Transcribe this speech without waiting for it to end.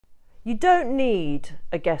You don't need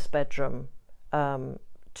a guest bedroom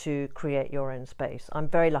to create your own space. I'm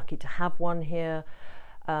very lucky to have one here.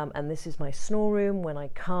 And this is my snore room. When I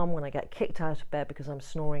get kicked out of bed because I'm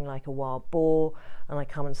snoring like a wild boar, and I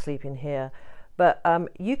come and sleep in here. But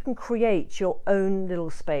you can create your own little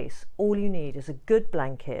space. All you need is a good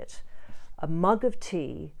blanket, a mug of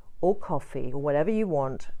tea or coffee or whatever you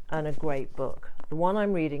want, and a great book. The one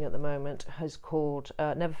I'm reading at the moment is called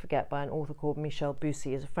Never Forget, by an author called Michel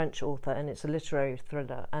Bussy. He's a French author, and it's a literary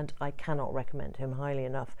thriller, and I cannot recommend him highly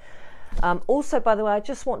enough. Also, by the way, I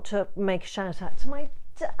just want to make a shout out to my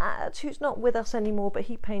dad, who's not with us anymore, but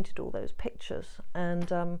he painted all those pictures, and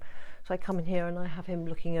so I come in here and I have him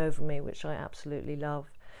looking over me, which I absolutely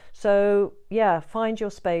love. So yeah, find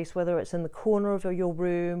your space, whether it's in the corner of your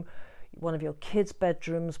room, one of your kids'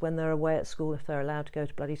 bedrooms when they're away at school, if they're allowed to go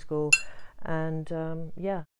to bloody school, and yeah.